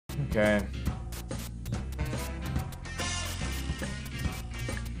Okay.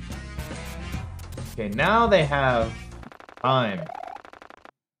 Okay, now they have time.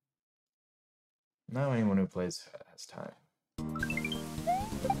 Now anyone who plays has time.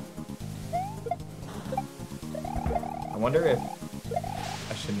 I wonder if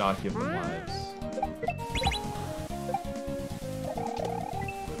I should not give them lives.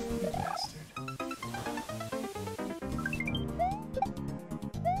 You bastard.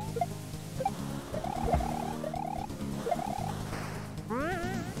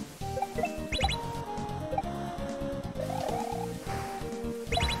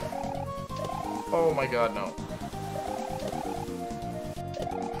 Oh my god, no.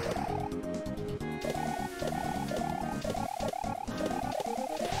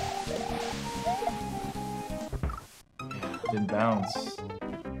 Didn't bounce.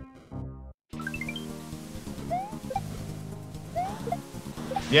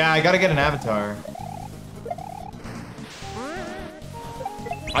 Yeah, I gotta get an avatar.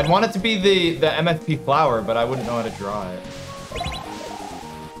 I'd want it to be the MFP flower, but I wouldn't know how to draw it.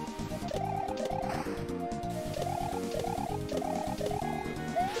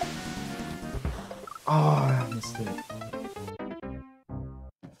 Oh, I missed it.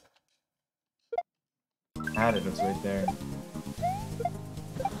 Had it, it's right there.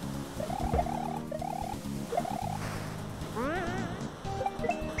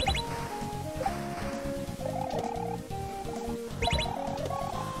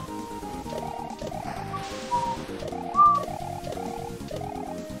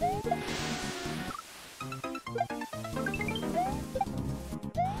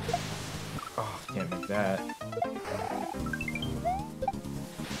 Oh, can't make that.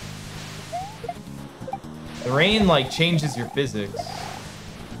 The rain, like, changes your physics.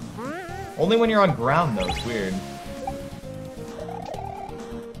 Only when you're on ground, though. It's weird.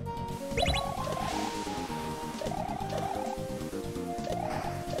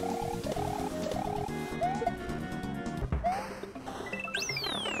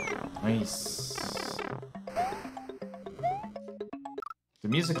 Nice. The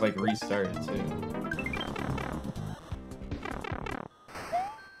music, like, restarted, too.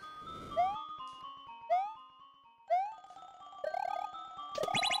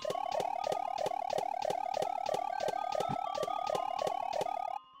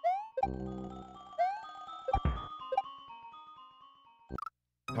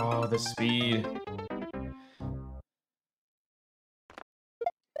 Oh, the speed.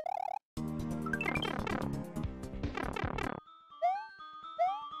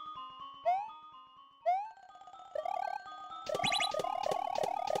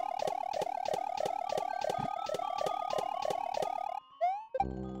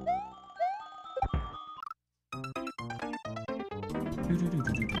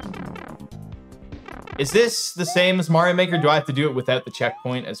 Is this the same as Mario Maker? Do I have to do it without the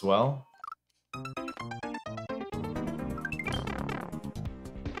checkpoint as well?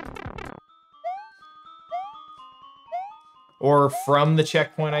 Or from the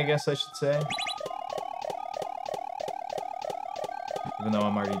checkpoint, I guess I should say. Even though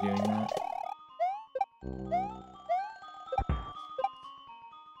I'm already doing that.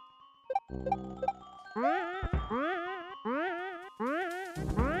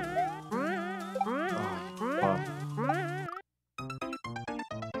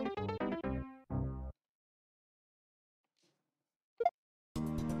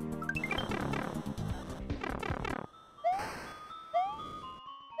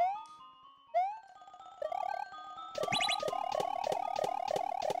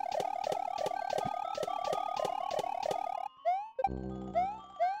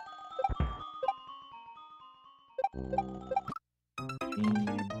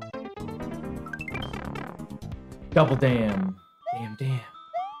 Double damn. Damn, damn.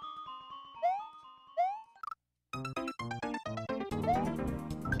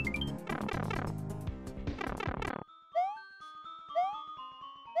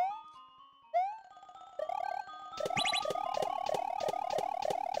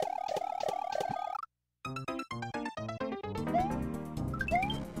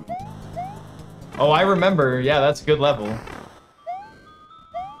 Oh, I remember. Yeah, that's a good level.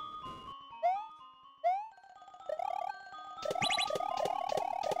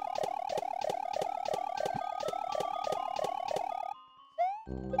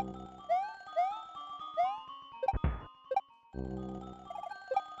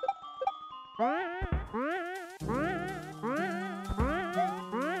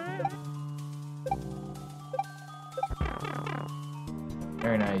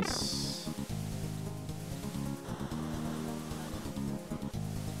 Very nice.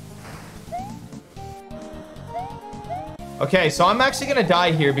 Okay, so I'm actually gonna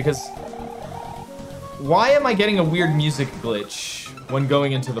die here because... Why am I getting a weird music glitch when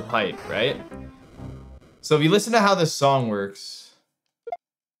going into the pipe, right? So if you listen to how this song works...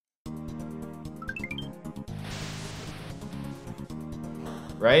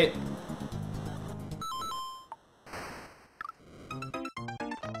 Right?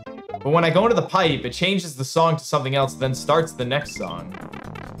 But when I go into the pipe, it changes the song to something else, then starts the next song.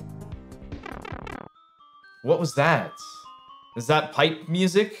 What was that? Is that pipe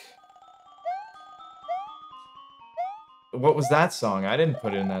music? What was that song? I didn't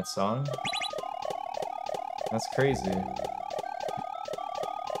put it in that song. That's crazy.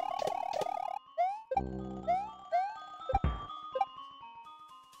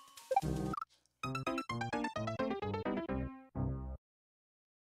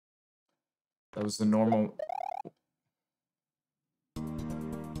 That was the normal...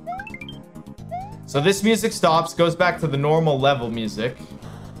 So this music stops, goes back to the normal level music,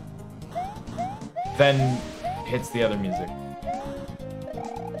 then hits the other music.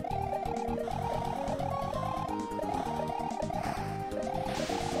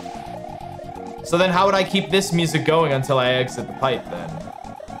 So then how would I keep this music going until I exit the pipe then?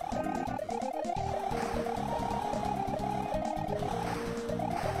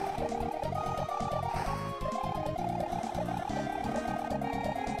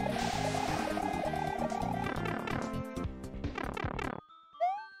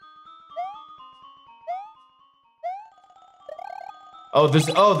 Oh,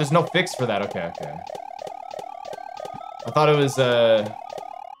 there's no fix for that. Okay, okay. I thought it was a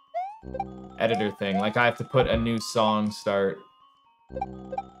editor thing. Like I have to put a new song start.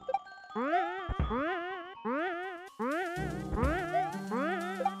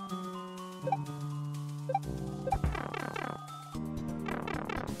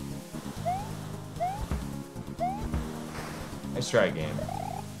 Let's try a game.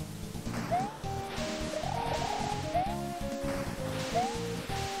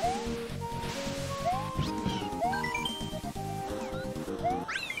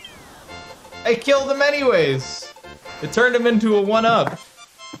 I killed him anyways. It turned him into a 1-up.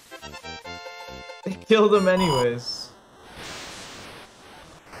 I killed him anyways.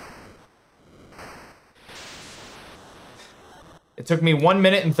 It took me 1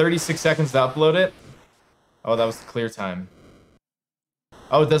 minute and 36 seconds to upload it. Oh, that was the clear time.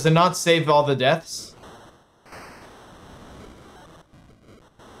 Oh, does it not save all the deaths?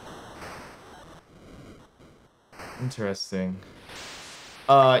 Interesting.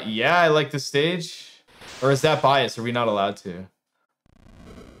 Yeah, I like the stage. Or is that bias? Are we not allowed to?